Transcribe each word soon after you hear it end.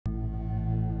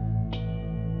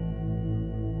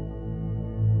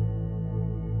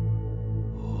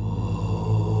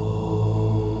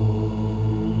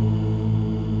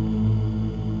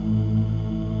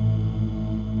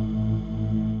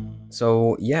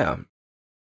So, yeah,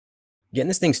 getting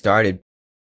this thing started,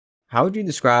 how would you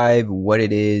describe what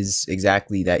it is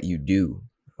exactly that you do?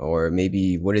 Or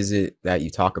maybe what is it that you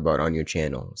talk about on your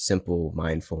channel? Simple,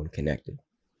 mindful, and connected.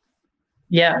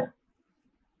 Yeah.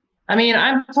 I mean,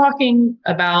 I'm talking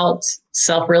about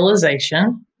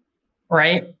self-realization,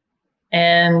 right?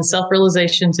 And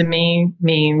self-realization to me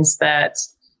means that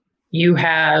you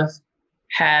have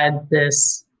had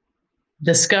this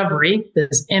discovery,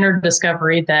 this inner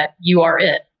discovery that you are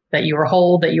it, that you are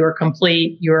whole, that you are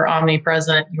complete, you are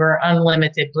omnipresent, you are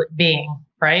unlimited being,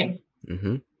 right?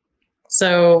 Mm-hmm.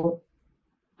 So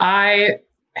I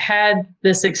had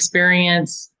this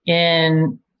experience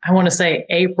in, I want to say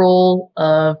April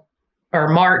of or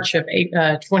March of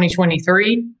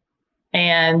 2023.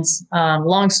 And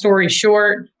long story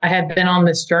short, I had been on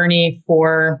this journey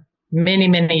for many,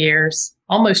 many years,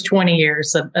 almost 20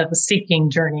 years of a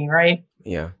seeking journey, right?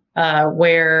 Yeah.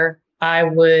 Where I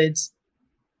would,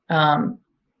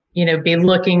 be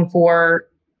looking for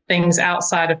things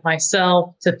outside of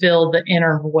myself to fill the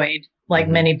inner void, like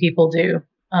many people do.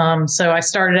 So I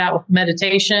started out with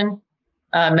meditation.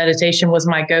 Meditation was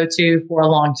my go-to for a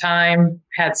long time.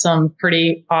 Had some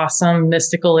pretty awesome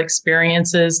mystical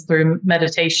experiences through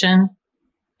meditation.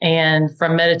 And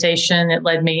from meditation, it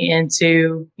led me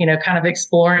into, kind of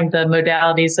exploring the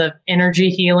modalities of energy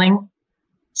healing.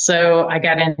 So I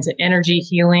got into energy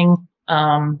healing,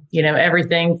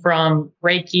 everything from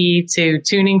Reiki to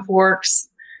tuning forks.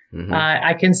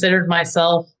 I considered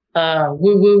myself a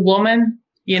woo-woo woman,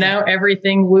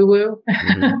 everything woo-woo.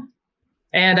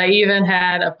 And I even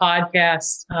had a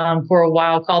podcast for a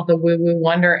while called the Woo Woo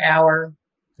Wonder Hour.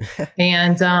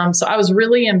 And so I was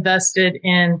really invested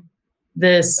in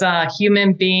this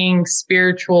human being,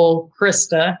 spiritual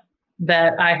Krista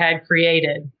that I had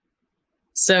created.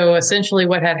 So essentially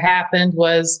what had happened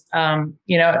was,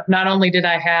 not only did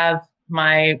I have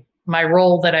my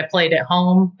role that I played at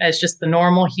home as just the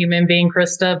normal human being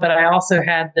Krista, but I also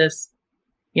had this,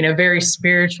 very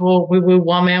spiritual woo-woo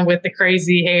woman with the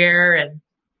crazy hair and,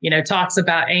 talks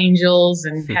about angels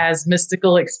and has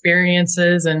mystical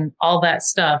experiences and all that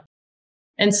stuff.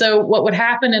 And so what would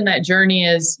happen in that journey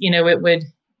is,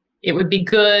 it would be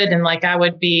good. And like, I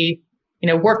would be,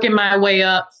 working my way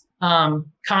up,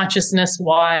 consciousness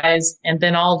wise. And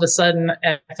then all of a sudden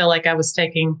I felt like I was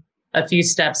taking a few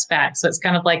steps back. So it's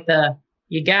kind of like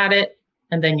you got it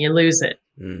and then you lose it.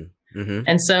 Mm-hmm.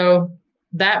 And so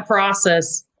that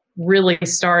process really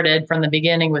started from the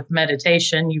beginning with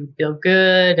meditation. You would feel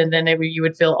good. And then you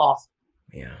would feel off.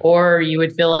 Yeah. Or you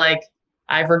would feel like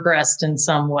I've regressed in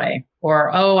some way,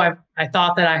 or, I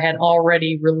thought that I had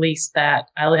already released that.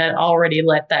 I had already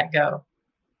let that go.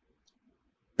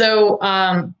 So,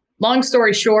 long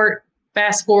story short,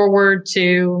 fast forward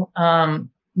to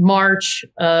March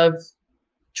of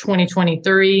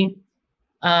 2023.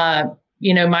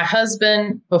 My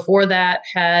husband before that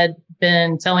had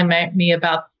been telling me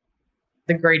about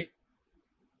the great.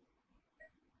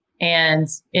 And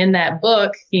in that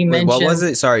book, he mentioned. What was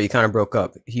it? Sorry, you kind of broke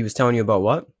up. He was telling you about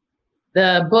what?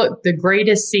 The book, The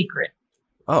Greatest Secret.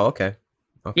 Oh, okay.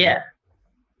 Yeah,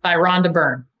 by Rhonda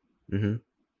Byrne. Mm-hmm.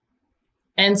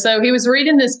 And so he was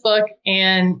reading this book,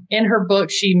 and in her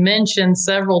book, she mentioned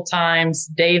several times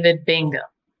David Bingham.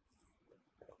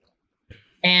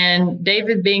 And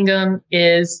David Bingham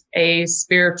is a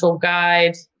spiritual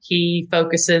guide. He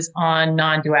focuses on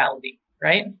non-duality,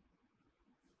 right?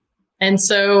 And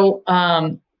so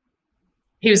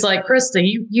he was like, Krista,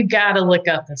 you got to look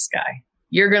up this guy.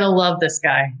 You're going to love this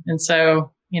guy. And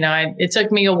so, it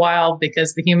took me a while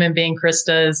because the human being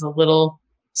Krista is a little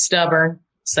stubborn,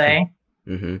 say.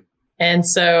 Mm-hmm. And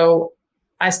so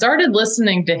I started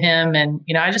listening to him and,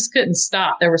 I just couldn't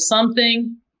stop. There was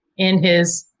something in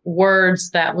his words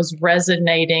that was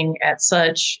resonating at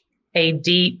such a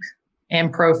deep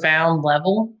and profound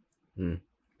level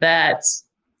that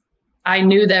I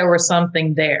knew there was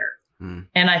something there.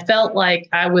 And I felt like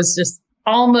I was just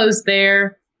almost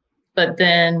there, but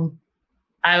then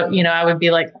I would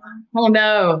be like, oh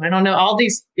no, I don't know. All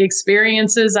these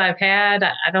experiences I've had,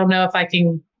 I don't know if I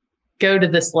can go to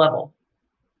this level.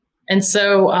 And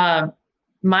so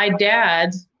my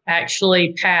dad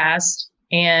actually passed,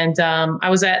 and I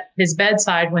was at his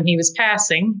bedside when he was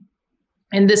passing.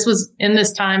 And this was in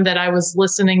this time that I was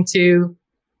listening to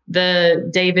the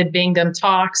David Bingham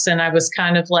talks, and I was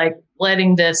kind of like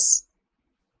letting this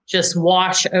just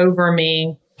wash over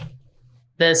me,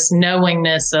 this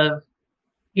knowingness of,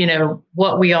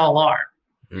 what we all are.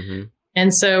 Mm-hmm.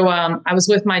 And so I was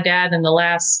with my dad in the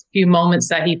last few moments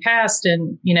that he passed,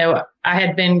 and, I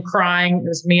had been crying. It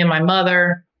was me and my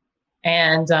mother.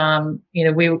 And,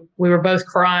 we were both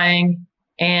crying.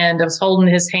 and I was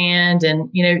holding his hand. And,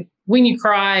 you know, when you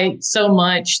cry so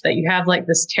much that you have like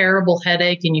this terrible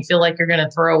headache and you feel like you're going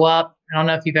to throw up. I don't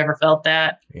know if you've ever felt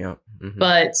that. Yeah. Mm-hmm.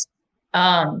 But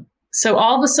so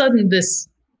all of a sudden, this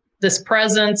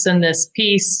presence and this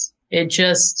peace, it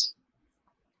just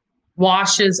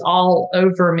washes all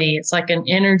over me. It's like an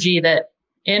energy that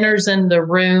enters in the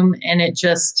room, and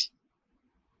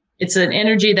it's an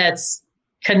energy that's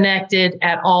connected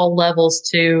at all levels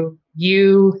to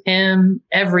you, him,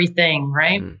 everything,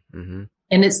 right? Mm-hmm.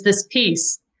 And it's this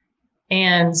peace.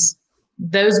 And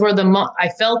those were I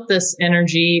felt this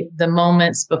energy the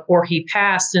moments before he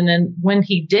passed. And then when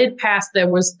he did pass, there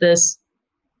was this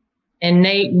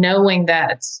innate knowing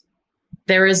that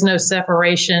there is no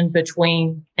separation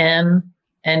between him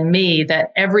and me,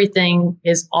 that everything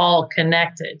is all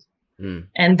connected.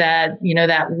 And that, you know,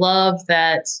 that love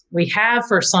that we have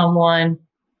for someone,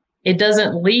 it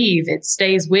doesn't leave, it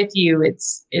stays with you.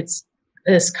 It's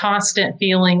this constant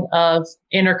feeling of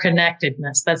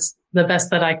interconnectedness. That's the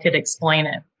best that I could explain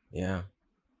it. Yeah.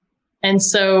 And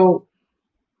so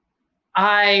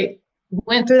I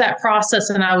went through that process,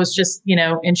 and I was just, you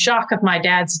know, in shock of my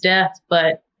dad's death,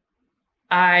 but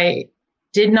I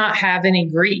did not have any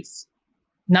grief,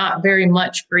 not very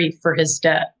much grief for his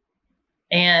death.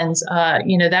 And,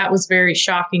 you know, that was very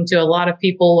shocking to a lot of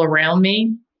people around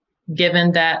me,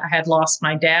 given that I had lost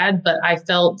my dad. But I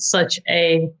felt such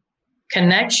a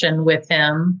connection with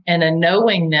him and a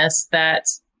knowingness that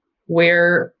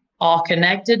we're all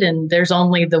connected and there's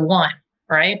only the one,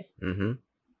 right? Mm-hmm.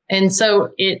 And so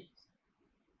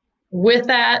with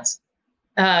that,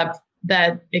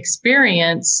 that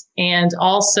experience, and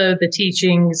also the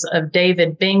teachings of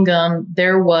David Bingham,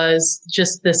 there was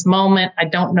just this moment. I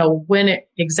don't know when it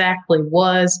exactly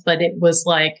was, but it was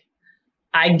like,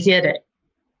 I get it.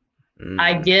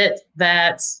 I get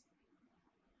that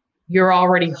you're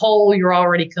already whole. You're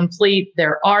already complete.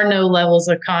 There are no levels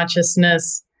of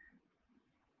consciousness.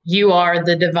 You are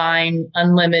the divine,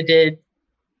 unlimited,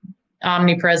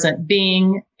 omnipresent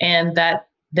being, and that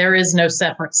there is no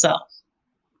separate self.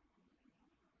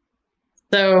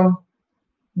 So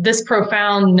this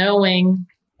profound knowing,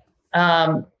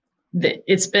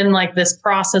 it's been like this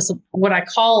process of what I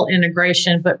call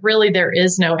integration, but really there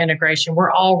is no integration.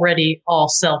 We're already all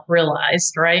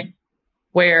self-realized, right?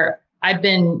 Where I've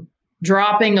been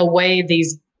dropping away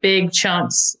these big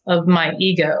chunks of my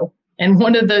ego. And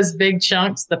one of those big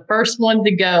chunks, the first one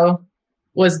to go,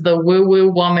 was the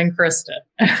woo-woo woman, Krista.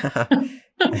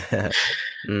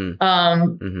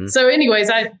 So anyways,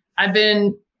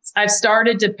 I've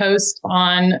started to post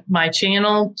on my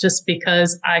channel just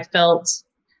because I felt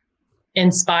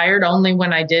inspired only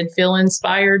when I did feel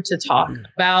inspired to talk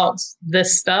about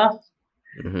this stuff.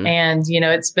 And, you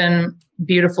know, it's been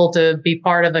beautiful to be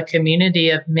part of a community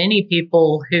of many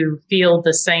people who feel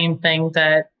the same thing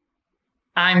that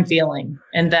I'm feeling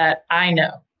and that I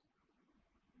know.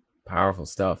 Powerful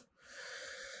stuff.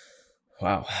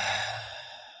 Wow.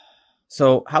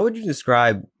 So how would you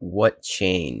describe what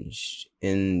changed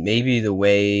in maybe the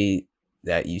way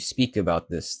that you speak about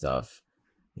this stuff?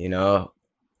 You know,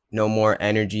 no more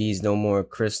energies, no more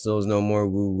crystals, no more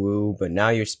woo-woo, but now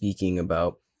you're speaking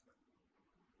about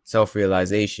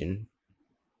self-realization,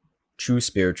 true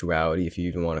spirituality, if you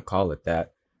even want to call it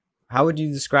that. How would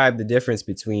you describe the difference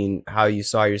between how you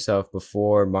saw yourself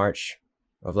before March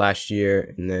of last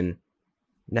year and then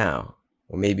now?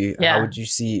 Or maybe how would you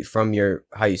see from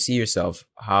how you see yourself,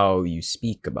 how you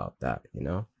speak about that, you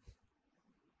know?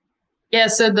 Yeah.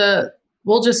 So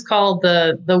we'll just call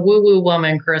the woo-woo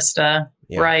woman, Krista,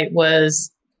 right,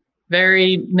 was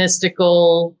very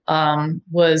mystical,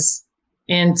 was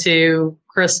into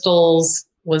crystals,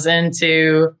 was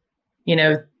into, you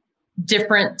know,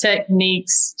 different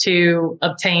techniques to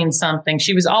obtain something.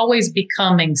 She was always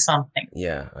becoming something.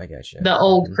 Yeah, I got you. The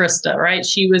old Krista, right?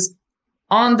 She was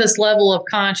on this level of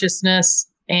consciousness,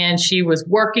 and she was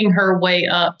working her way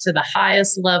up to the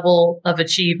highest level of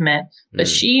achievement. But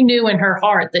she knew in her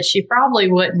heart that she probably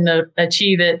wouldn't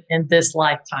achieve it in this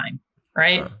lifetime,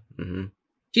 right?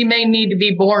 She may need to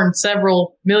be born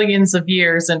several millions of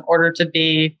years in order to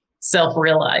be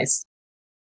self-realized.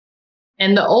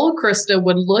 And the old Krista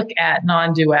would look at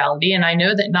non-duality, and I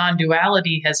know that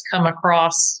non-duality has come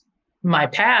across my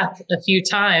path a few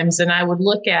times, and I would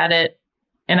look at it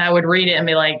and I would read it and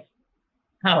be like,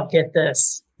 I don't get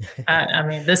this. I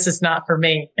mean, this is not for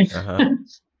me.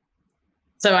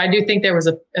 So I do think there was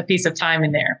a piece of time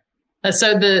in there.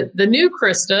 So the new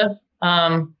Krista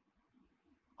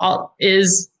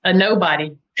is a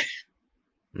nobody.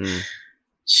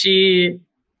 She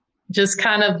just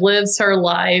kind of lives her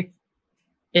life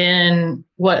in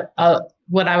what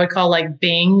I would call like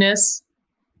beingness.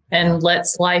 Yeah. and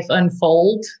lets life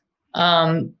unfold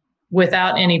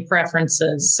without any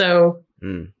preferences. So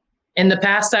Mm. in the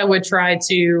past, I would try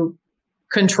to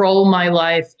control my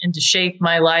life and to shape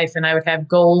my life, and I would have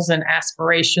goals and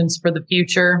aspirations for the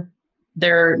future.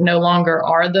 There no longer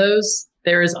are those.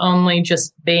 There is only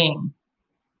just being.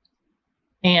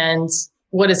 And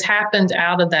what has happened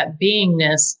out of that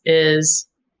beingness is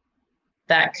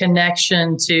that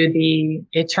connection to the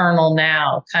eternal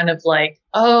now, kind of like,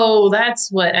 oh, that's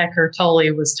what Eckhart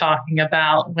Tolle was talking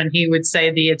about when he would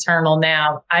say the eternal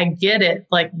now. I get it,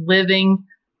 like living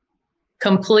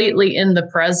completely in the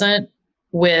present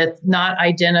with not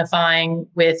identifying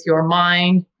with your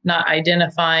mind, not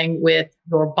identifying with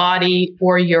your body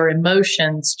or your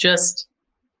emotions, just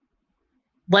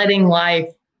letting life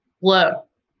flow.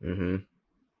 Mm-hmm.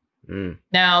 Mm.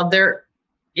 Now, there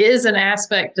is an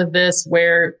aspect of this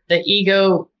where the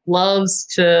ego loves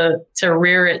to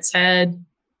rear its head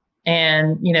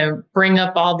and, you know, bring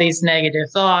up all these negative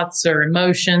thoughts or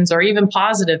emotions or even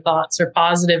positive thoughts or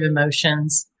positive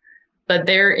emotions. But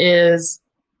there is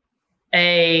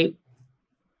a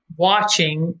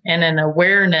watching and an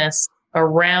awareness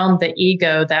around the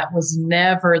ego that was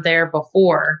never there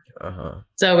before. Uh-huh.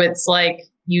 So it's like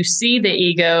you see the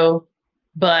ego,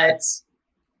 but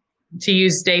to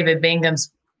use David Bingham's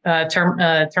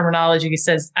terminology, he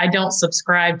says, I don't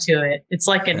subscribe to it. It's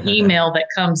like an email that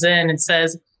comes in and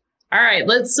says, all right,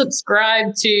 let's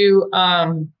subscribe to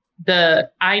the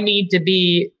I need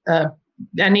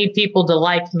people to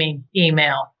like me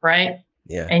email, right?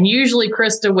 Yeah. And usually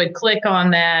Krista would click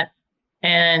on that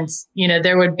and, you know,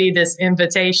 there would be this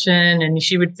invitation and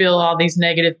she would feel all these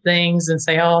negative things and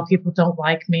say, oh, people don't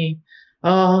like me.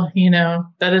 Oh, you know,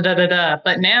 da, da, da, da, da.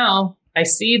 But now I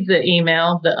see the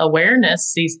email, the awareness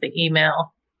sees the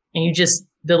email, and you just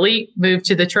delete, move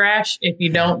to the trash if you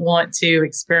don't want to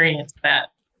experience that.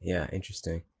 Yeah.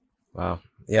 Interesting. Wow.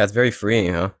 Yeah. It's very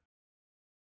freeing, huh?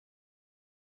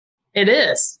 It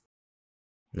is.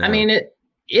 Yeah. I mean,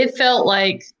 it felt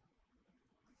like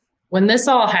when this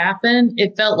all happened,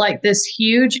 it felt like this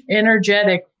huge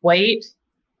energetic weight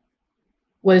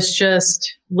was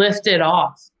just lifted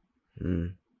off.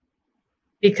 Mm.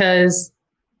 Because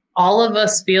all of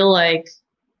us feel like,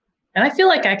 and I feel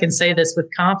like I can say this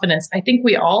with confidence, I think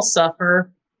we all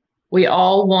suffer. We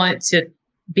all want to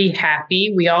be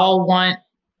happy. We all want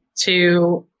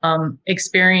to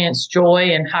experience joy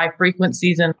and high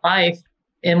frequencies in life.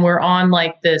 And we're on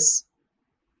like this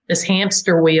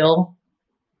hamster wheel.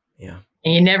 Yeah.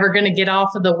 And you're never going to get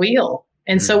off of the wheel.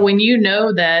 And so when you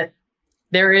know that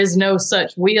there is no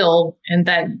such wheel and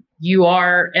that you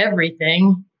are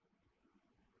everything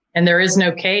and there is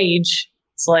no cage,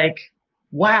 it's like,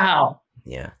 wow.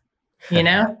 Yeah. You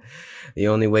know? The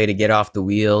only way to get off the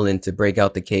wheel and to break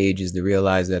out the cage is to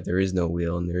realize that there is no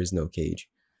wheel and there is no cage.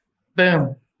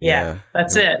 Boom. Yeah.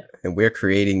 That's it. And we're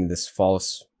creating this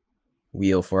false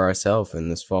wheel for ourselves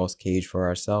and this false cage for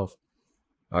ourselves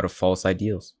out of false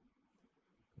ideals.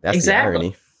 That's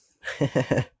exactly.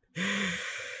 The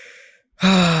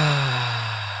irony.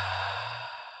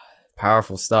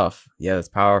 Powerful stuff. Yeah, that's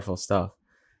powerful stuff.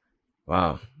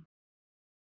 Wow.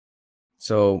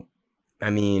 So, I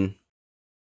mean,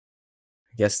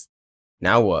 I guess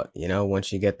now what? You know,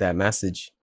 once you get that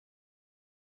message,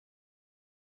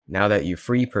 now that you're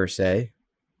free per se,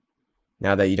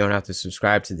 now that you don't have to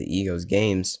subscribe to the ego's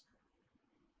games,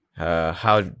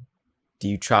 how do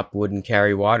you chop wood and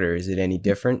carry water? Is it any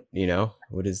different? You know,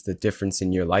 what is the difference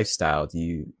in your lifestyle? Do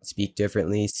you speak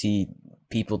differently, see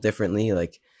people differently?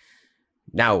 Like,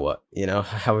 now what? You know,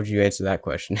 how would you answer that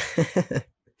question?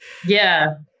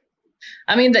 Yeah.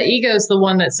 I mean, the ego is the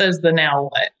one that says the now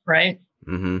what, right?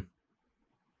 Mm-hmm.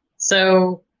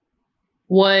 So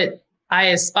what I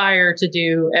aspire to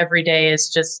do every day is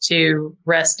just to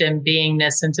rest in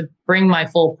beingness and to bring my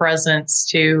full presence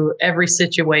to every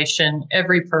situation,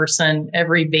 every person,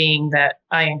 every being that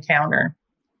I encounter.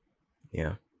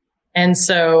 Yeah. And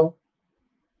so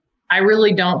I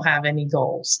really don't have any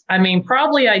goals. I mean,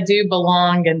 probably I do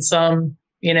belong in some,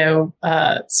 you know,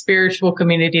 spiritual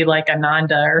community like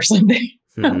Ananda or something.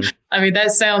 Mm-hmm. I mean,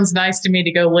 that sounds nice to me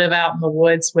to go live out in the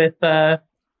woods with,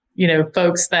 you know,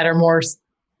 folks that are more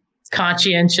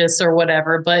conscientious or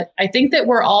whatever. But I think that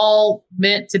we're all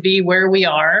meant to be where we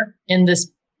are in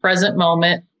this present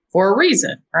moment for a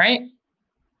reason, right?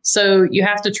 So you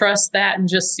have to trust that and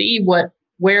just see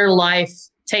where life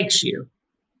takes you,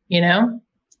 you know?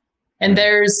 And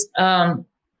there's a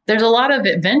lot of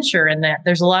adventure in that.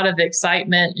 There's a lot of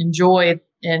excitement and joy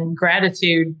and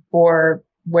gratitude for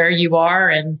where you are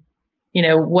and, you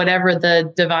know, whatever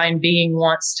the divine being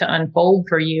wants to unfold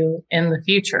for you in the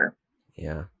future.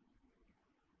 Yeah.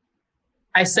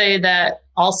 I say that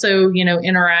also,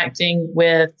 interacting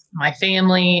with my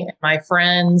family, my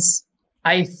friends,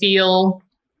 I feel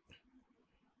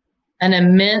an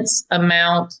immense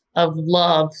amount of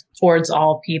love towards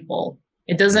all people.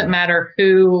 It doesn't matter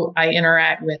who I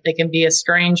interact with. It can be a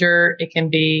stranger. It can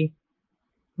be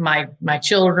my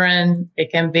children.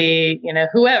 It can be,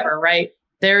 whoever, right?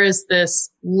 There is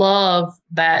this love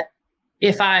that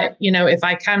if I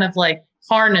kind of like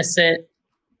harness it,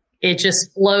 it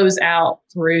just flows out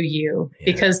through you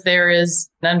because there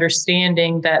is an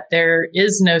understanding that there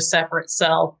is no separate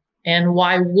self. And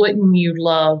why wouldn't you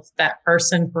love that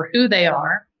person for who they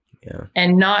are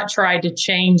and not try to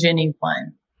change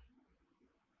anyone?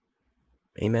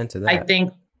 Amen to that. I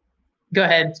think, go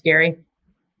ahead, Gary.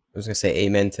 I was going to say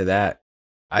amen to that.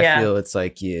 I feel it's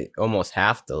like you almost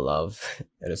have to love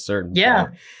at a certain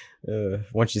point.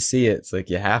 Once you see it, it's like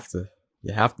you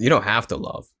don't have to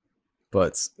love.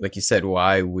 But like you said,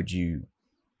 why would you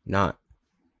not?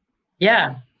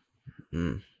 Yeah.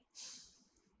 Would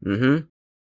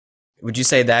you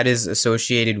say that is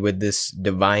associated with this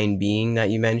divine being that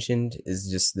you mentioned? Is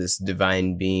just this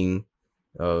divine being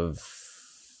of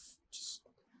just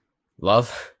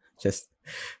love? Just,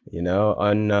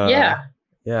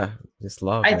 just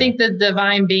love. I think the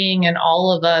divine being in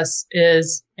all of us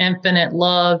is infinite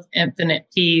love, infinite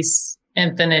peace,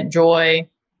 infinite joy.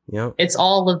 It's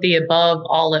all of the above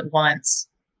all at once.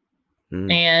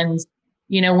 And,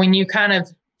 when you kind of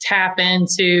tap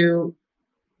into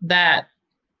that,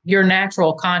 your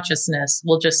natural consciousness,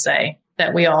 we'll just say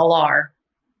that we all are,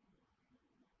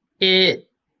 it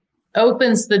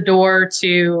opens the door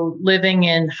to living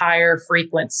in higher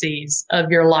frequencies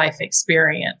of your life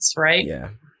experience, right? Yeah.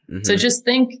 So just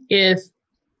think if,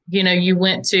 you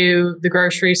went to the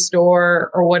grocery store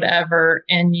or whatever,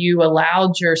 and you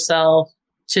allowed yourself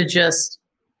to just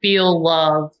feel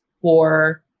love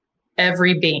for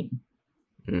every being.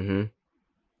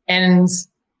 And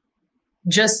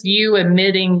just you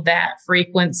emitting that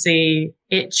frequency,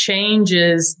 it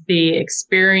changes the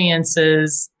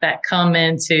experiences that come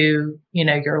into,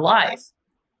 your life.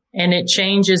 And it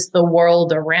changes the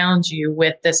world around you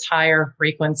with this higher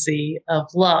frequency of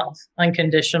love,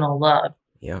 unconditional love.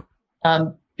 Yeah.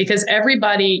 Because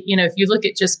everybody, if you look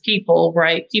at just people,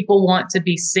 right? People want to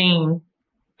be seen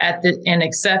and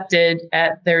accepted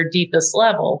at their deepest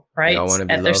level, right?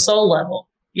 At their soul level.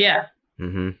 Yeah.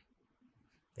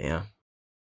 Yeah.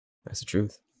 That's the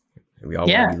truth. We all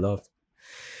want to be loved.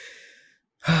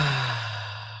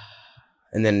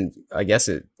 And then I guess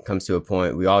it comes to a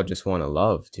point we all just want to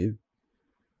love too.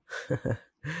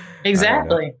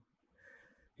 Exactly.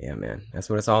 Yeah, man. That's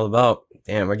what it's all about.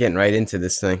 Damn, we're getting right into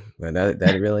this thing. But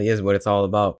that really is what it's all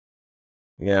about.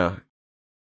 Yeah.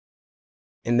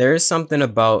 And there is something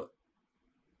about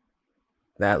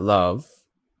that love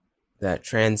that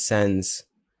transcends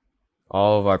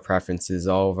all of our preferences,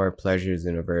 all of our pleasures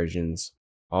and aversions,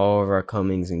 all of our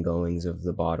comings and goings of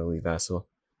the bodily vessel,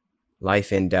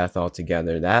 life and death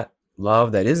altogether. That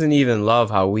love that isn't even love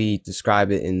how we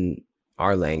describe it in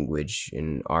our language,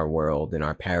 in our world, in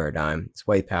our paradigm. It's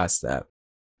way past that.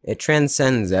 It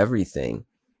transcends everything,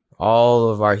 all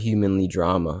of our humanly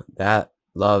drama. That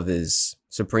love is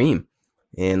supreme.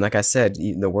 And like I said,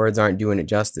 the words aren't doing it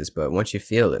justice, but once you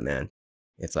feel it, man,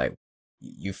 it's like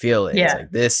you feel it. It's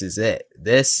like, this is it.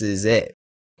 This is it.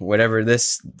 Whatever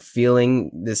this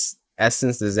feeling, this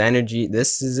essence, this energy,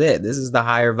 this is it. This is the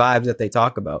higher vibes that they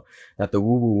talk about, that the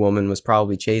woo-woo woman was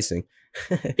probably chasing.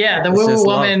 Yeah, the woo-woo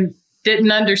woman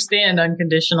didn't understand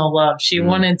unconditional love. She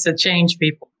wanted to change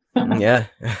people. Yeah.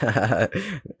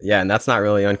 Yeah, and that's not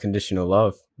really unconditional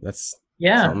love. That's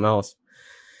something else.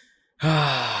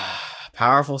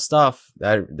 Powerful stuff.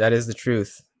 That is the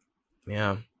truth.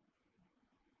 Yeah.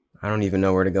 I don't even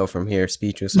know where to go from here.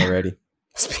 Speechless already.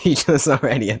 Speechless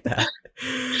already at that.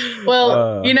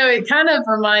 Well, it kind of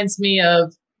reminds me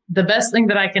of the best thing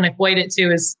that I can equate it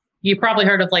to is you probably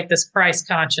heard of like this Christ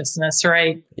consciousness,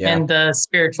 right? Yeah. In the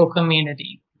spiritual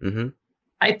community.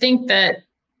 I think that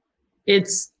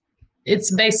it's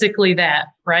basically that,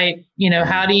 right?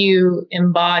 How do you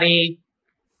embody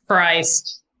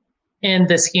Christ in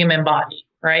this human body,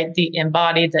 right?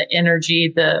 Embody the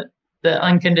energy, the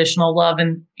unconditional love.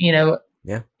 And,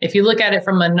 if you look at it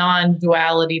from a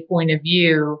non-duality point of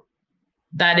view,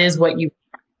 that is what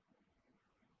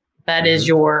that is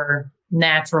your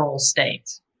natural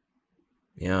state.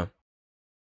 Yeah.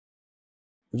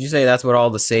 Would you say that's what all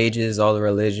the sages, all the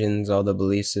religions, all the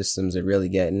belief systems are really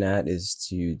getting at, is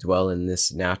to dwell in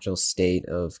this natural state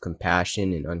of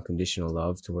compassion and unconditional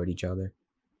love toward each other?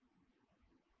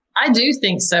 I do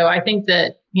think so. I think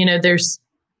that, there's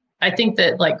I think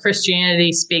that like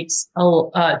Christianity speaks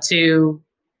to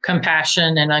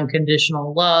compassion and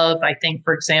unconditional love. I think,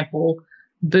 for example,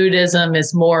 Buddhism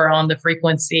is more on the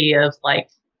frequency of like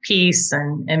peace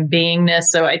and beingness.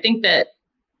 So I think that,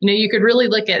 you could really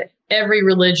look at every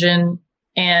religion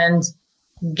and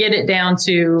get it down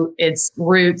to its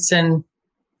roots. And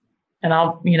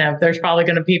I'll, there's probably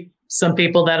going to be some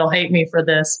people that'll hate me for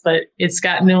this, but it's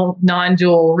got no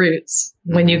non-dual roots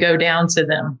when you go down to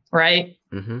them, right?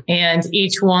 And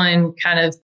each one kind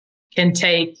of can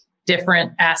take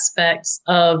different aspects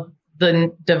of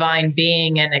the divine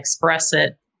being and express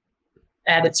it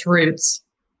at its roots.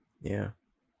 Yeah.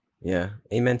 Yeah.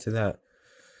 Amen to that.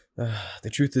 The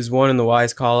truth is one and the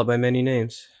wise call it by many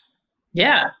names.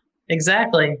 Yeah,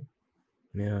 exactly.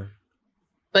 Yeah.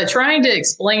 But trying to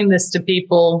explain this to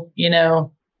people,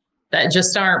 that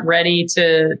just aren't ready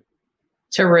to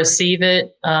receive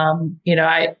it.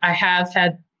 I've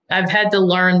had to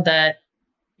learn that,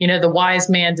 the wise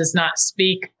man does not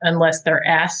speak unless they're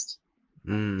asked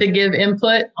to give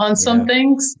input on some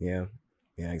things. Yeah.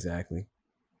 Yeah, exactly.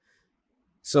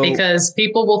 So because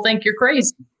people will think you're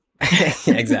crazy.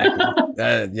 Exactly.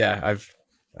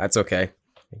 That's okay.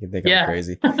 I can think I'm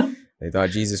crazy. They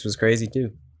thought Jesus was crazy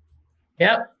too.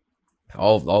 Yep.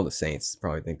 All the saints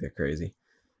probably think they're crazy,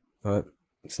 but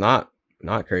it's not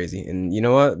crazy. And you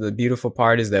know what? The beautiful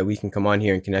part is that we can come on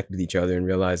here and connect with each other and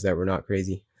realize that we're not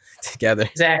crazy together.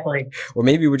 Exactly. Or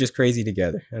maybe we're just crazy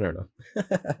together. I don't know.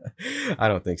 I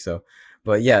don't think so.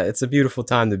 But yeah, it's a beautiful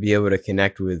time to be able to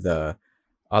connect with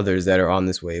others that are on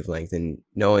this wavelength and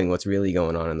knowing what's really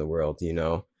going on in the world,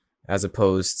 as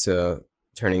opposed to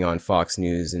turning on Fox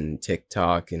News and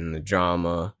TikTok and the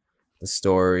drama, the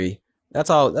story. That's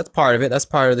part of it. That's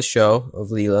part of the show of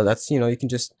Leela. That's, you can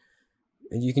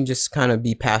just kind of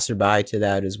be passerby to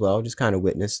that as well. Just kind of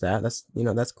witness that.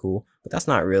 That's cool. But that's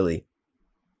not really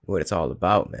what it's all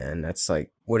about, man. That's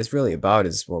like what it's really about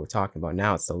is what we're talking about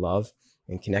now. It's the love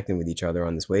and connecting with each other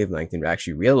on this wavelength and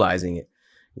actually realizing it,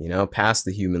 past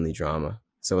the humanly drama.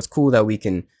 So it's cool that we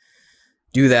can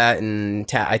do that, and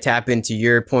I tap into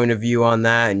your point of view on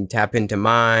that and tap into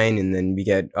mine, and then we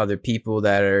get other people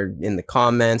that are in the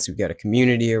comments. We've got a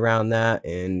community around that,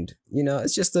 and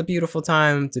it's just a beautiful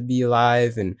time to be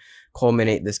alive and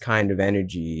culminate this kind of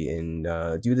energy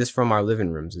and do this from our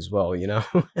living rooms as well. Yeah,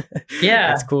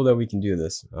 it's cool that we can do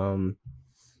this.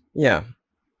 Yeah.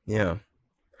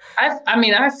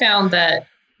 I found that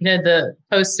the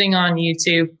posting on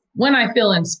YouTube when I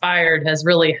feel inspired has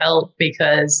really helped,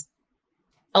 because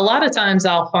a lot of times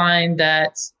I'll find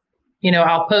that,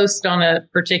 I'll post on a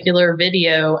particular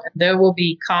video. There will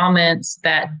be comments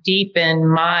that deepen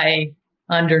my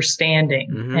understanding.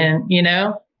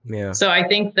 And, so I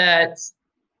think that,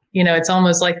 it's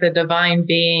almost like the divine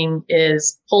being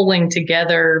is pulling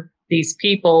together these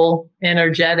people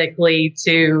energetically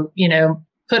to,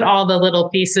 put all the little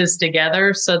pieces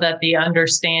together so that the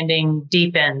understanding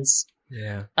deepens.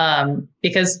 Yeah.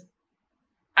 Because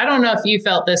I don't know if you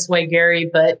felt this way, Gary,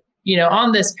 but,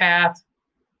 on this path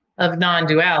of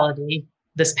non-duality,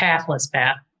 this pathless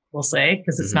path, we'll say,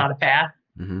 because it's not a path.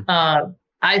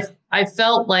 I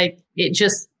felt like it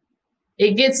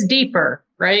gets deeper,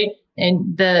 right?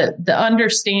 And the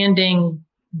understanding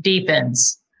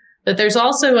deepens. But there's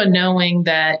also a knowing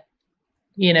that,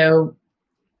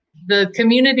 the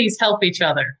communities help each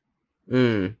other.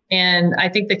 And I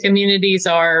think the communities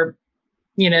are,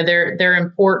 they're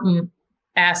important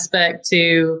aspect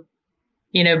to,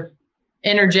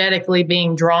 energetically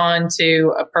being drawn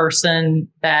to a person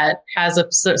that has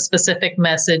a specific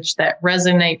message that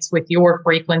resonates with your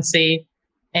frequency.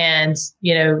 And,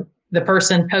 the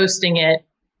person posting it,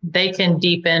 they can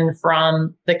deepen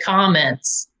from the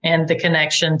comments and the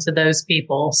connection to those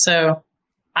people. So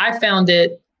I found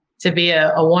it to be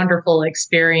a wonderful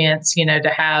experience,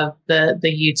 to have the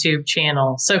YouTube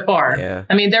channel so far. Yeah.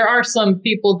 I mean, there are some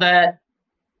people that,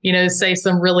 say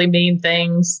some really mean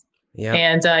things. Yeah.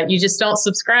 And you just don't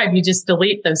subscribe. You just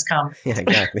delete those comments. Yeah,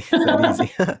 exactly. It's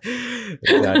that easy.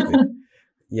 Exactly.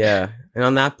 Yeah. And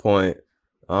on that point,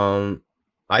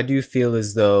 I do feel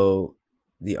as though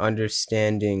the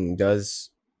understanding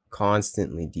does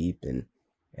constantly deepen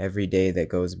every day that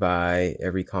goes by,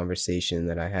 every conversation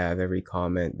that I have, every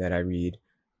comment that I read,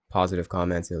 positive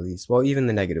comments at least. Well, even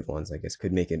the negative ones, I guess,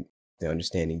 could make the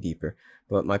understanding deeper.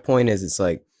 But my point is, it's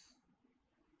like,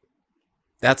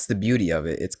 that's the beauty of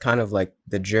it. It's kind of like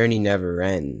the journey never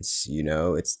ends,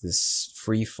 it's this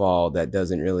free fall that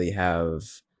doesn't really have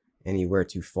anywhere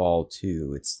to fall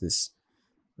to. It's this,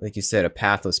 like you said, a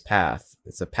pathless path.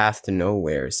 It's a path to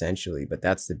nowhere essentially, but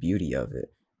that's the beauty of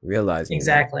it. Realizing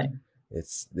exactly.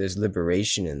 There's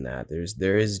liberation in that.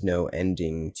 There is no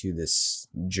ending to this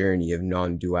journey of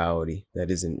non-duality that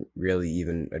isn't really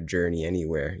even a journey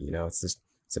anywhere. It's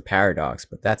a paradox,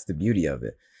 but that's the beauty of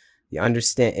it. You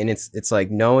understand, and it's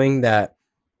like knowing that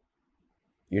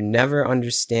you never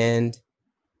understand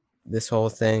this whole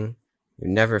thing, you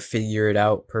never figure it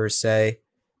out per se,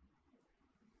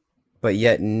 but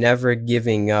yet never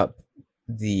giving up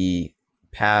the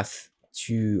path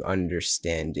to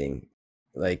understanding.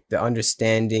 Like the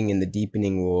understanding and the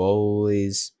deepening will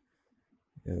always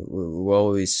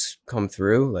come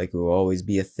through. Like it will always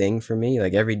be a thing for me.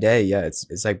 Like every day, yeah,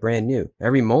 it's like brand new.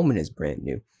 Every moment is brand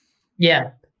new.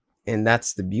 Yeah. And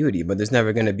that's the beauty. But there's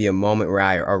never going to be a moment where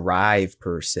I arrive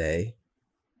per se.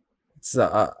 It's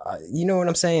you know what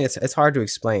I'm saying? It's hard to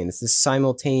explain. It's this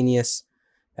simultaneous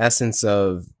essence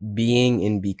of being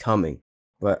and becoming,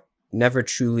 but never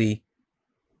truly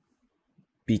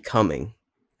becoming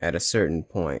at a certain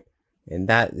point. And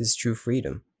that is true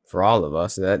freedom for all of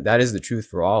us. That is the truth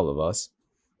for all of us.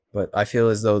 But I feel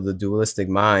as though the dualistic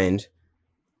mind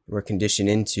we're conditioned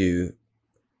into,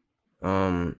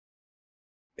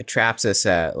 it traps us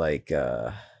at like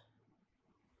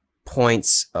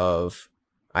points of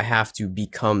I have to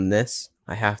become this,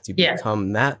 I have to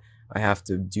become that, I have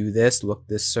to do this, look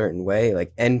this certain way,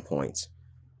 like endpoints.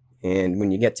 And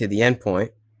when you get to the end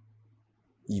point,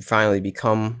 you finally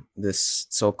become this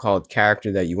so-called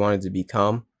character that you wanted to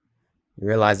become. You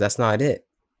realize that's not it.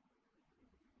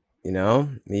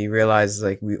 You realize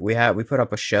like we put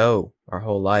up a show our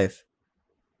whole life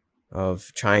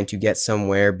of trying to get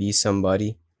somewhere, be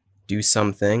somebody, do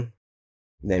something.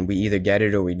 Then we either get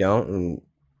it or we don't, and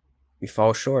we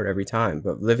fall short every time.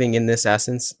 But living in this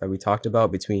essence that we talked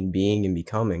about between being and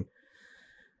becoming,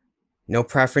 no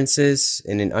preferences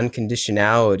and an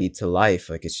unconditionality to life.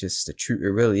 Like it's just it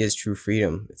really is true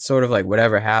freedom. It's sort of like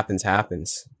whatever happens,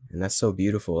 happens. And that's so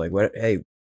beautiful. Like hey,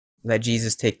 let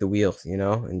Jesus take the wheel,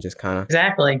 and just kind of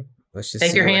exactly. Let's just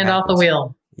take your hand off the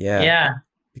wheel. Yeah.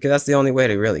 Because that's the only way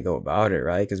to really go about it,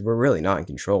 right? Because we're really not in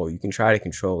control. You can try to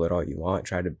control it all you want,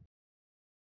 try to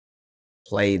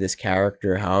play this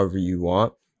character however you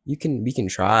want. We can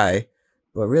try,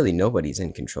 but really nobody's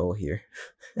in control here.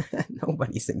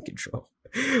 Nobody's in control.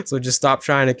 So just stop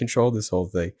trying to control this whole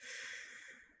thing.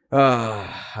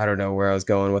 I don't know where I was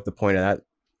going, what the point of that.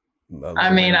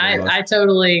 I mean, I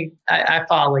totally, I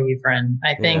follow you, friend.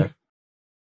 I think,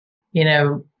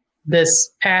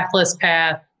 this pathless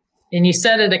path, and you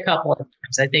said it a couple of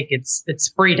times, I think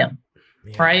it's freedom,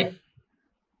 right?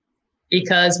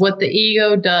 Because what the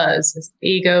ego does is the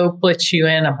ego puts you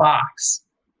in a box.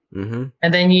 Mm-hmm.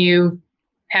 And then you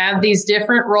have these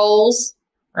different roles,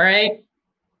 right?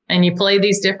 And you play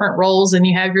these different roles, and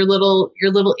you have your little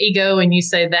ego, and you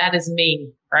say, that is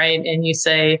me, right? And you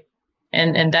say,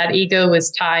 and that ego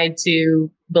is tied to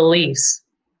beliefs.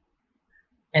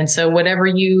 And so whatever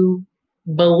you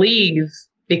believe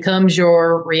becomes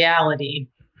your reality,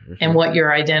 mm-hmm. and what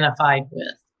you're identified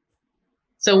with.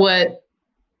 So what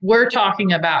we're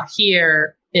talking about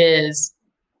here is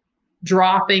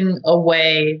dropping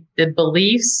away the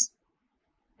beliefs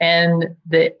and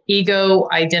the ego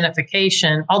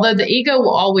identification, although the ego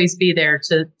will always be there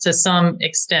to some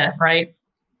extent, right?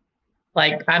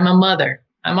 Like I'm a mother.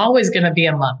 I'm always going to be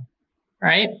a mother,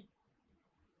 right?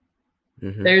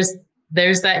 Mm-hmm.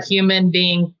 There's that human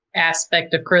being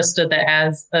aspect of Krista that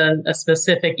has a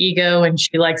specific ego, and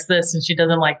she likes this and she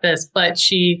doesn't like this, but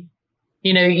she,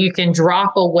 you can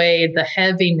drop away the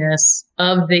heaviness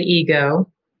of the ego.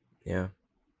 Yeah.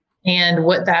 And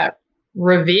what that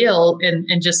revealed, and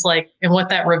what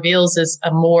that reveals is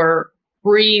a more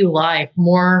free life,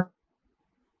 more,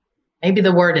 maybe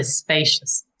the word is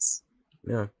spaciousness.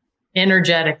 Yeah.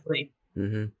 Energetically.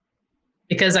 Mm-hmm.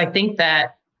 Because I think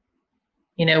that,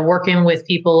 working with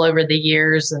people over the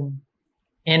years and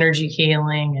energy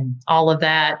healing and all of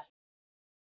that,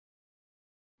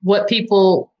 what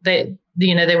people, they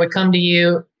would come to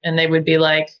you and they would be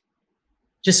like,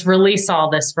 just release all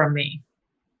this from me.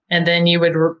 And then you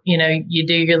would, you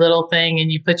do your little thing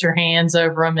and you put your hands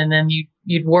over them, and then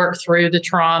you'd work through the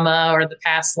trauma or the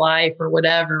past life or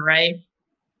whatever, right?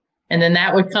 And then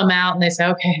that would come out and they say,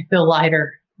 okay, I feel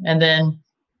lighter. And then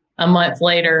a month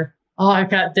later, oh, I've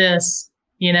got this,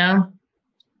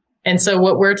 And so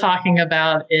what we're talking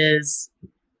about is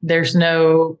there's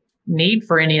no need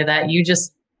for any of that. You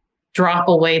just drop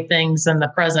away things in the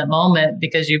present moment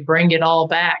because you bring it all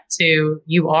back to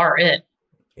you are it.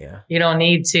 Yeah. You don't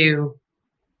need to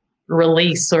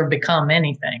release or become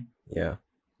anything. Yeah.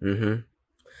 Mm-hmm.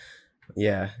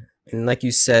 Yeah. And like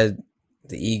you said,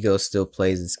 the ego still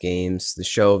plays its games. The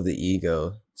show of the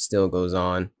ego still goes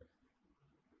on.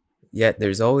 Yet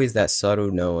there's always that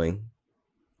subtle knowing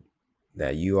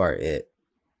that you are it.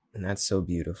 And that's so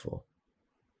beautiful.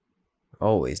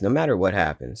 Always, no matter what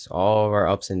happens, all of our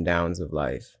ups and downs of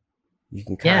life, you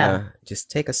can kind Yeah. of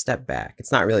just take a step back.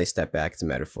 It's not really a step back, it's a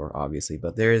metaphor, obviously,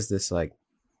 but there is this like,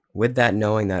 with that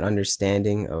knowing, that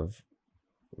understanding of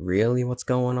really what's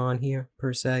going on here,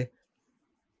 per se,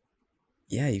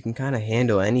 yeah, you can kind of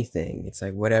handle anything. It's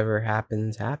like whatever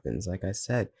happens, happens, like I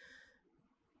said.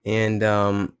 And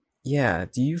yeah,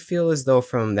 do you feel as though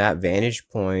from that vantage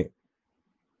point,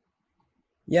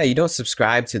 yeah, you don't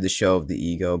subscribe to the show of the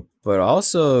ego, but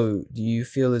also do you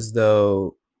feel as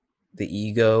though the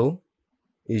ego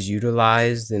is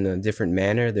utilized in a different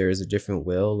manner? There is a different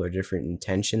will or different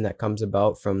intention that comes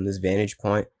about from this vantage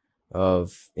point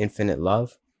of infinite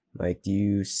love. Like, do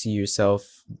you see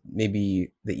yourself,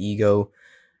 maybe the ego,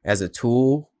 as a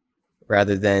tool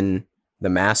rather than the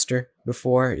master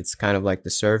before? It's kind of like the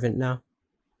servant now.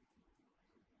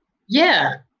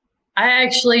 Yeah. I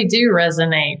actually do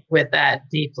resonate with that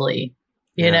deeply.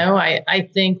 Yeah. I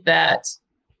think that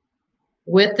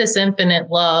with this infinite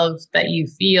love that you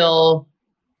feel,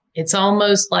 it's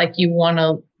almost like you want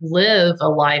to live a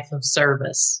life of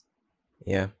service.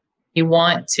 Yeah. You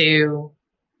want to,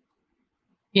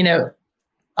 you know,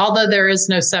 although there is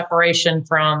no separation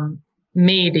from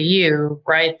me to you,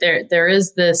 right? There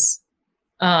is this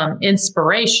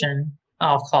inspiration,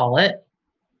 I'll call it,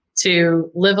 to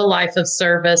live a life of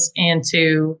service and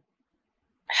to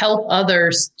help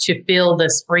others to feel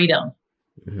this freedom,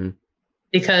 Mm-hmm.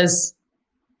 because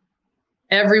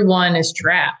everyone is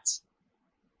trapped.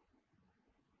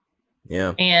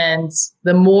 Yeah. And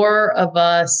the more of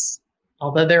us,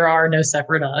 although there are no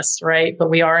separate us, right? But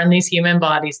we are in these human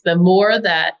bodies, the more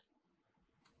that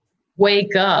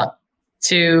wake up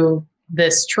to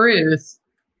this truth,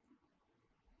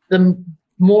 the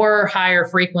more higher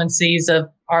frequencies of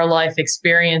our life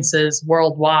experiences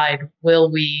worldwide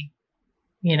will we,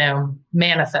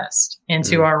 manifest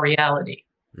into Mm. our reality.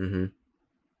 Mm-hmm.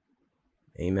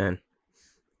 Amen.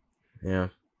 Yeah.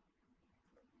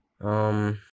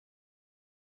 Um.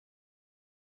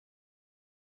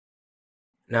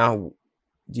 Now,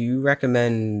 do you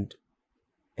recommend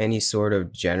any sort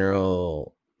of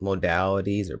general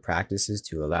modalities or practices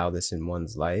to allow this in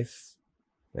one's life?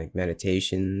 Like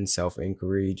meditation, self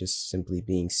inquiry, just simply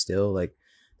being still? Like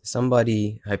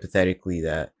somebody hypothetically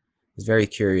that is very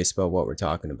curious about what we're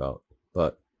talking about,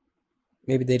 but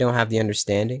maybe they don't have the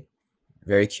understanding,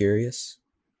 very curious.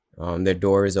 Their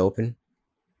door is open.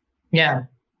 Yeah.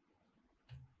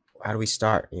 How do we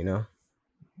start?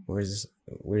 Where does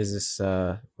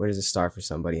this start for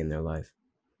somebody in their life?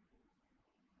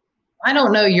 I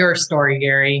don't know your story,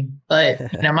 Gary, but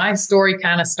my story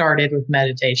kind of started with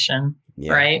meditation,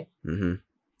 Yeah. right? Mm-hmm.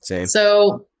 Same.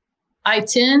 So I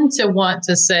tend to want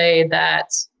to say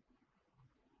that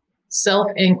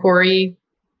self-inquiry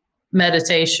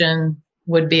meditation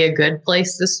would be a good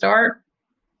place to start.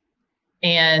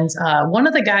 And one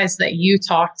of the guys that you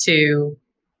talked to,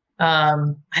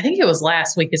 I think it was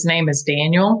last week, his name is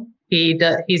Daniel. He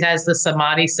has the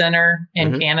Samadhi Center in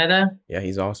Mm-hmm. Canada. Yeah,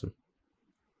 he's awesome.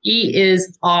 He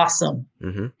is awesome.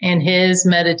 Mm-hmm. And his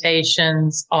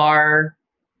meditations are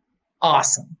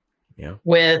awesome. Yeah.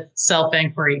 With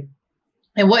self-inquiry.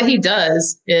 And what he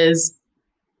does is,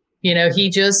 he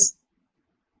just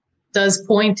does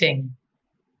pointing,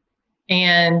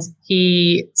 and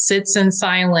he sits in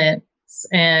silence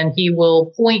and he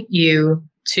will point you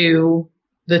to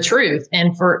the truth.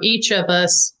 And for each of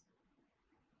us,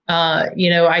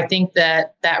 I think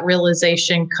that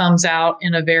realization comes out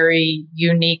in a very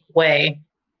unique way.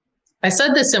 I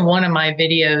said this in one of my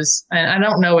videos, and I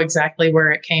don't know exactly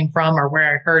where it came from or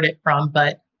where I heard it from,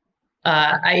 but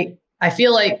I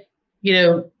feel like,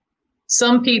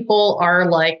 some people are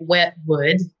like wet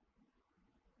wood.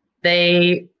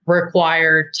 They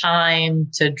require time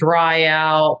to dry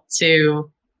out,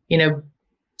 to,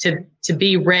 to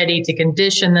be ready, to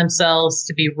condition themselves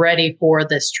to be ready for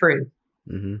this truth.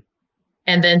 Mm-hmm.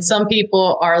 And then some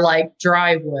people are like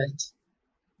dry wood.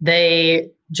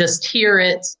 They just hear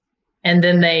it and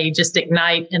then they just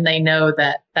ignite and they know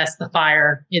that that's the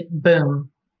fire. It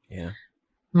boom. Yeah.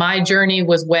 My journey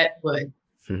was wet wood.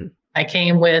 Mm-hmm. I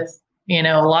came with, a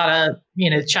lot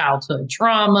of, childhood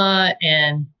trauma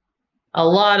and a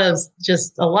lot of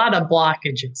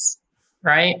blockages,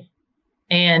 right?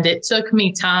 And it took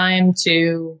me time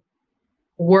to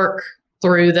work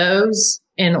through those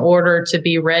in order to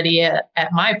be ready at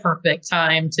my perfect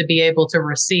time to be able to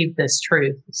receive this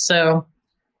truth. So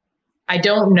I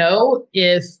don't know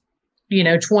if,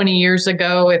 20 years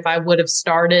ago, if I would have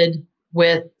started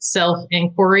with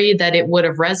self-inquiry, that it would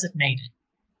have resonated.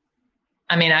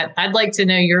 I mean, I'd like to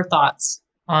know your thoughts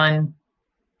on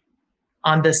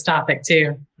this topic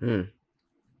too. Hmm.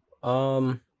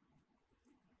 Um,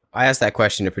 I ask that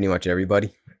question to pretty much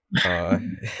everybody. Uh,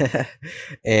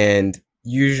 and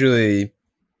usually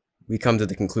we come to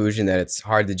the conclusion that it's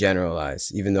hard to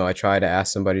generalize. Even though I try to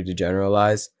ask somebody to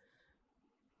generalize,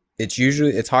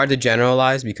 it's hard to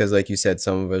generalize because, like you said,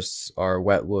 some of us are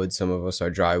wet wood, some of us are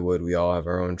dry wood. We all have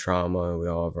our own trauma, we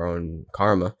all have our own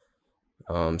karma.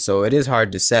 So it is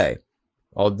hard to say.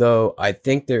 Although I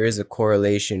think there is a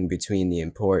correlation between the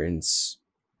importance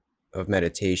of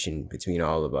meditation between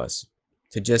all of us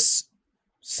to just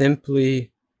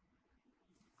simply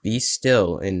be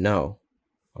still and know.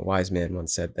 A wise man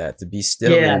once said that, to be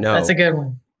still Yeah, and that's a know, good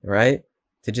one. right?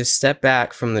 To just step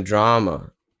back from the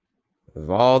drama of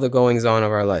all the goings on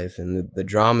of our life. And the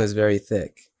drama is very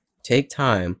thick. Take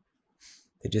time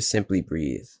to just simply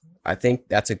breathe. I think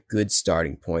that's a good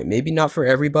starting point. Maybe not for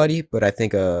everybody, but I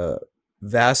think a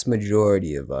vast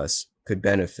majority of us could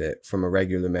benefit from a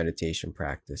regular meditation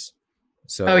practice. Oh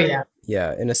So, yeah.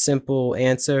 yeah, in a simple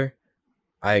answer,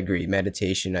 I agree.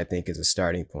 Meditation, I think, is a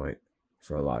starting point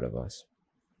for a lot of us.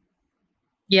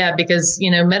 Yeah, because,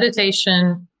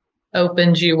 meditation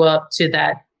opens you up to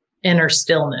that inner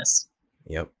stillness,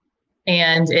 Yep.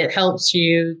 and it helps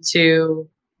you to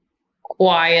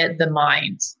quiet the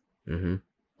mind, Mm-hmm.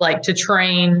 like to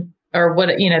train or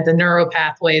the neural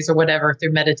pathways or whatever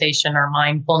through meditation or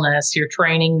mindfulness. You're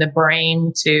training the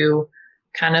brain to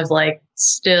kind of like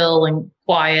still and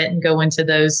quiet and go into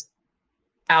those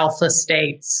alpha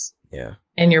states Yeah.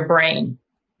 in your brain.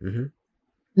 Mm-hmm.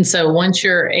 And so once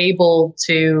you're able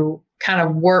to kind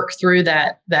of work through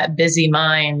that busy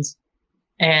mind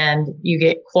and you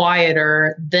get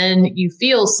quieter, then you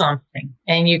feel something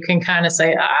and you can kind of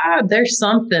say, there's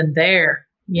something there,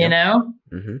 Yep.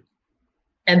 Mm-hmm.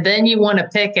 and then you want to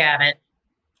pick at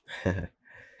it.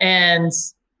 And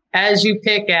as you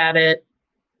pick at it,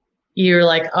 you're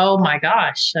like, oh my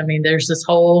gosh. I mean, there's this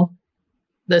whole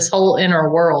inner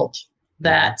world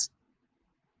that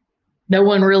no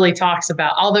one really talks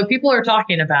about, although people are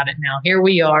talking about it now. Here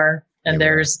we are, and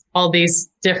there's all these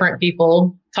different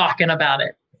people talking about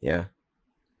it. Yeah.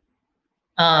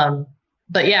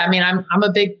 But yeah, I mean, I'm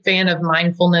a big fan of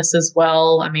mindfulness as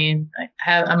well. I mean,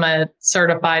 I'm a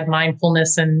certified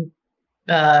mindfulness and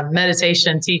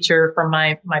meditation teacher from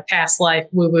my past life,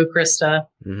 Woo Woo Krista.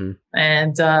 Mm-hmm.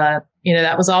 And,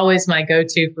 that was always my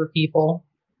go-to for people.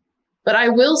 But I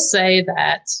will say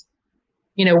that,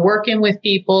 working with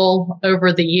people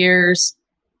over the years,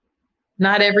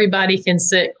 not everybody can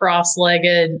sit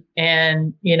cross-legged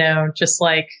and, just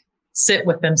like sit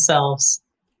with themselves.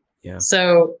 Yeah.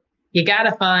 So you got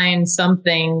to find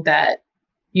something that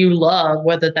you love,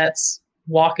 whether that's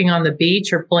walking on the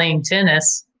beach or playing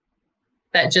tennis,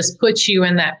 that just puts you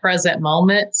in that present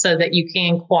moment so that you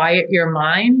can quiet your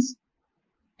mind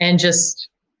and just,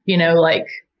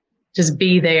 just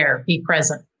be there, be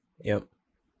present. Yep.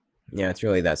 Yeah, it's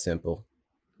really that simple.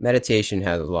 Meditation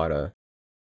has a lot of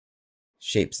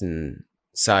shapes and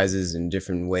sizes and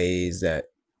different ways that,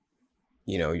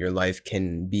 your life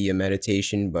can be a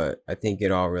meditation, but I think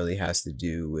it all really has to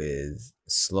do with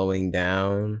slowing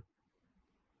down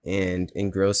and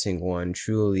engrossing one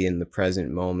truly in the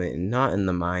present moment and not in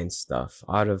the mind stuff,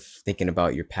 out of thinking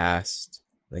about your past,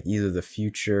 like either the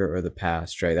future or the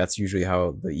past, right? That's usually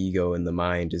how the ego and the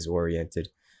mind is oriented.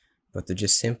 But to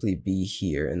just simply be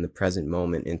here in the present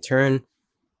moment and turn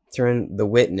the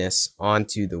witness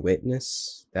onto the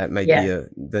witness. That might be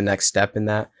the next step in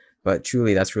that. But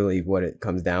truly, that's really what it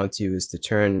comes down to, is to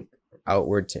turn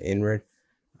outward to inward.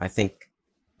 I think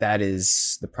that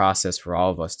is the process for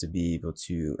all of us to be able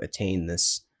to attain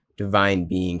this divine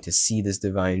being, to see this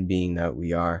divine being that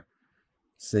we are.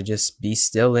 So just be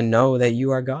still and know that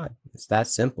you are God. It's that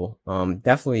simple.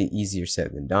 Definitely easier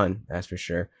said than done, that's for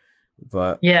sure.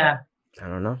 But yeah, I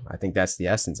don't know. I think that's the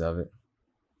essence of it.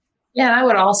 Yeah, and I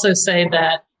would also say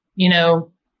that,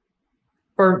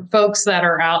 for folks that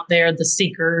are out there, the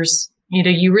seekers,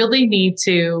 you really need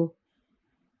to,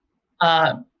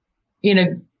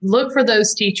 look for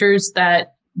those teachers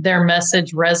that their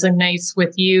message resonates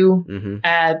with you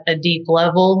at a deep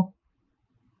level,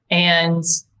 and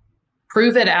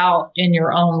prove it out in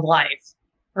your own life.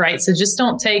 Right. So just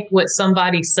don't take what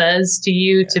somebody says to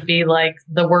you to be like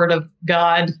the word of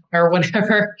God or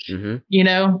whatever.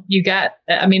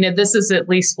 This is at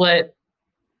least what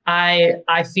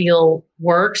I feel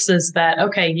works, is that,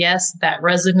 okay, yes, that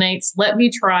resonates. Let me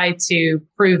try to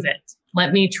prove it.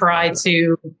 Let me try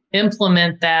to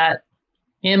implement that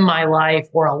in my life,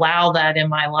 or allow that in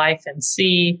my life, and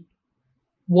see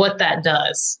what that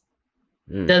does.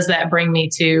 Does that bring me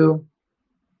to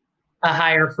a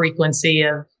higher frequency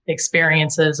of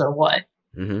experiences or what.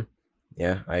 Mm-hmm.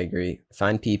 Yeah, I agree.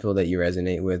 Find people that you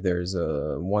resonate with. There's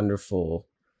a wonderful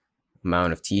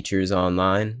amount of teachers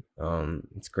online.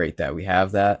 It's great that we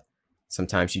have that.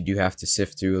 Sometimes you do have to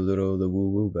sift through a little of the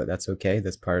woo-woo, but that's okay.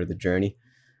 That's part of the journey.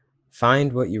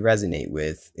 Find what you resonate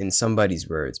with in somebody's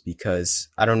words, because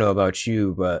I don't know about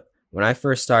you, but when I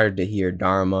first started to hear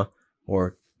Dharma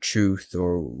or truth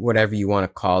or whatever you want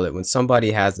to call it, when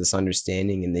somebody has this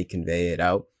understanding and they convey it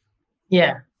out,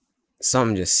 Yeah.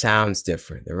 something just sounds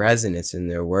different. The resonance in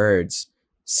their words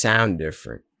sound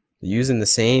different. They're using the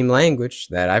same language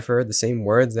that I've heard, the same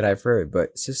words that I've heard, but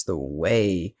it's just the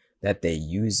way that they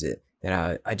use it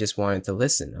that I just wanted to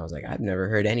listen. I was like, I've never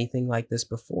heard anything like this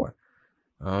before.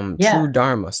 True Yeah.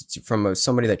 Dharma from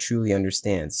somebody that truly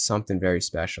understands something very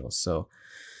special. So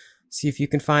see if you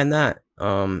can find that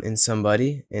in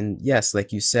somebody. And yes,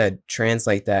 like you said,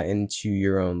 translate that into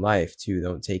your own life too.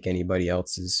 Don't take anybody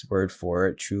else's word for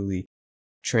it. Truly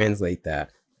translate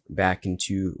that back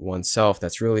into oneself.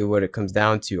 That's really what it comes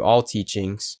down to. All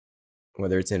teachings,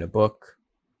 whether it's in a book,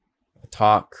 a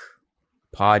talk,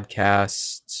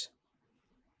 podcast,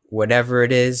 whatever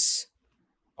it is,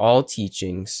 all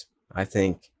teachings, I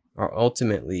think, are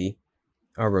ultimately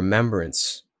a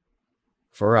remembrance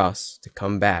for us to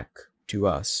come back to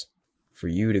us, for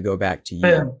you to go back to you.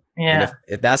 Boom. And Yeah.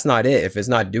 if that's not it, if it's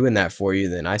not doing that for you,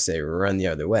 then I say run the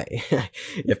other way.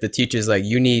 If the teacher's like,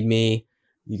 you need me,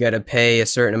 you got to pay a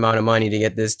certain amount of money to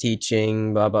get this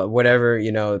teaching, blah, blah, whatever,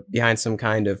 behind some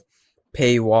kind of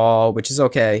paywall, which is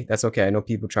okay. That's okay. I know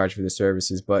people charge for the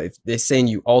services, but if they're saying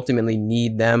you ultimately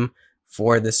need them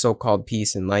for this so-called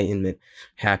peace, enlightenment,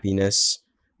 happiness,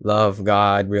 love,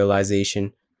 God,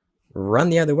 realization, run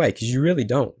the other way, because you really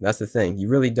don't. That's the thing. You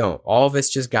really don't. All of it's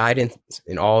just guidance,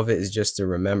 and all of it is just a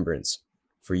remembrance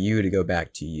for you to go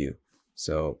back to you.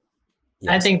 So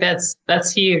I yes. think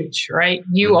that's huge, right?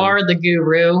 You are the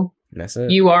guru. That's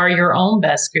it. You are your own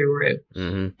best guru.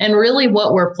 And really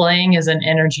what we're playing is an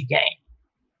energy game,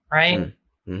 right?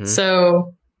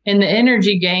 So in the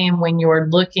energy game, when you're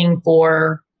looking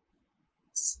for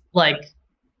like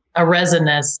a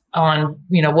resonance on,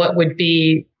 what would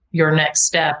be your next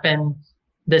step in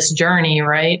this journey,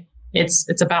 right?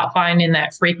 It's about finding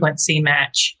that frequency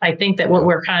match. I think that what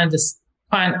we're kind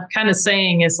of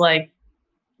saying is like,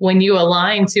 when you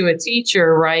align to a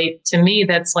teacher, right? To me,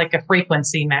 that's like a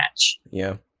frequency match.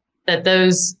 Yeah. That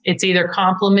it's either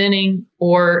complementing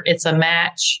or it's a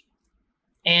match.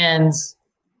 And,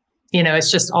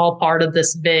 it's just all part of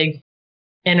this big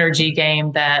energy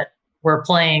game that we're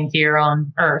playing here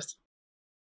on Earth.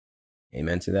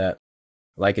 Amen to that.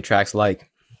 Like attracts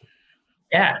like.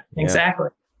 Yeah, exactly.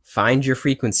 Find your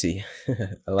frequency.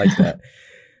 I like that.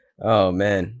 Oh,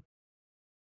 man.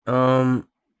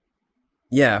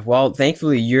 Yeah, well,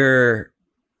 thankfully you're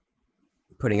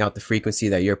putting out the frequency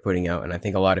that you're putting out, and I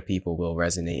think a lot of people will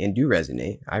resonate and do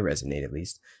resonate. I resonate at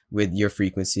least with your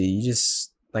frequency. You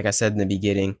just, like I said in the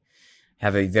beginning,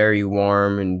 have a very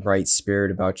warm and bright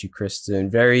spirit about you, Krista, and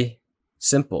very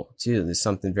simple too. There's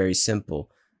something very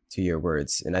simple to your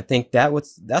words, and I think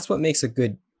that's what makes a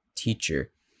good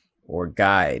teacher or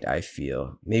guide. I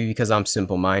feel maybe because I'm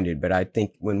simple-minded, but I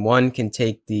think when one can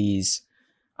take these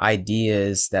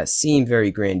ideas that seem very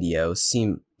grandiose,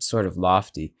 seem sort of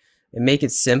lofty, and make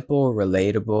it simple,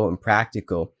 relatable, and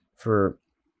practical for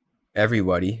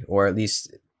everybody, or at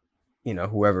least,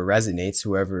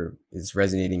 whoever is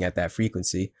resonating at that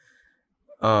frequency.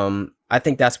 I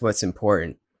think that's what's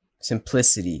important.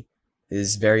 Simplicity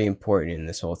is very important in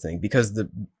this whole thing, because the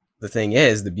thing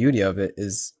is, the beauty of it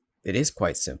is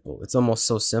quite simple. It's almost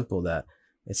so simple that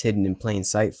it's hidden in plain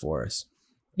sight for us.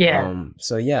 Yeah.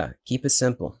 So yeah, keep it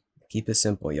simple. Keep it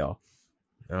simple, y'all.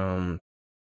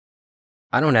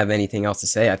 I don't have anything else to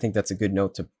say. I think that's a good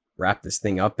note to wrap this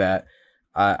thing up at.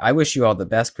 I wish you all the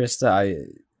best, Krista.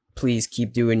 Please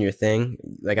keep doing your thing.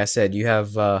 Like I said, you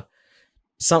have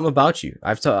something about you.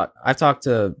 I've talked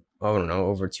to, I don't know,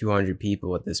 over 200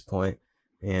 people at this point,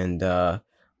 and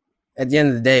at the end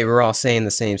of the day, we're all saying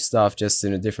the same stuff, just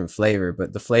in a different flavor.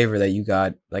 But the flavor that you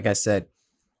got, like I said,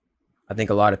 I think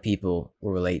a lot of people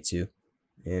will relate to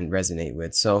and resonate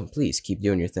with. So please keep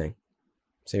doing your thing.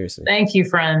 Seriously. Thank you,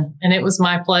 friend. And it was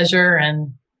my pleasure,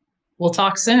 and we'll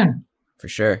talk soon. For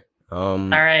sure. All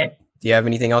right. Do you have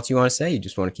anything else you want to say? You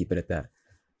just want to keep it at that?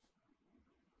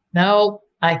 No,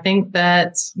 I think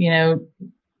that,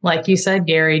 like you said,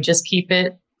 Gary, just keep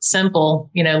it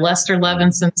simple. Lester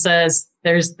Levinson says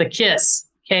there's the KISS,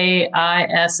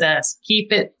 KISS.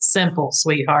 Keep it simple,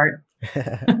 sweetheart. I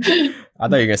thought you were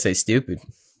going to say stupid.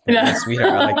 No.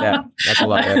 Sweetheart, I like that. That's a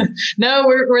lot better. No,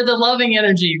 we're the loving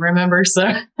energy, remember?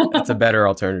 So that's a better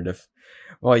alternative.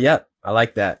 Well, yeah, I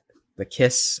like that. The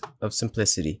kiss of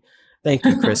simplicity. Thank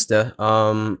you, Krista.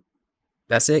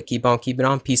 That's it. Keep on keeping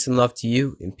on. Peace and love to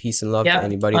you, and peace and love to Yep.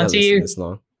 anybody that On to listened you. this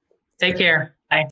long. Take Take care. care.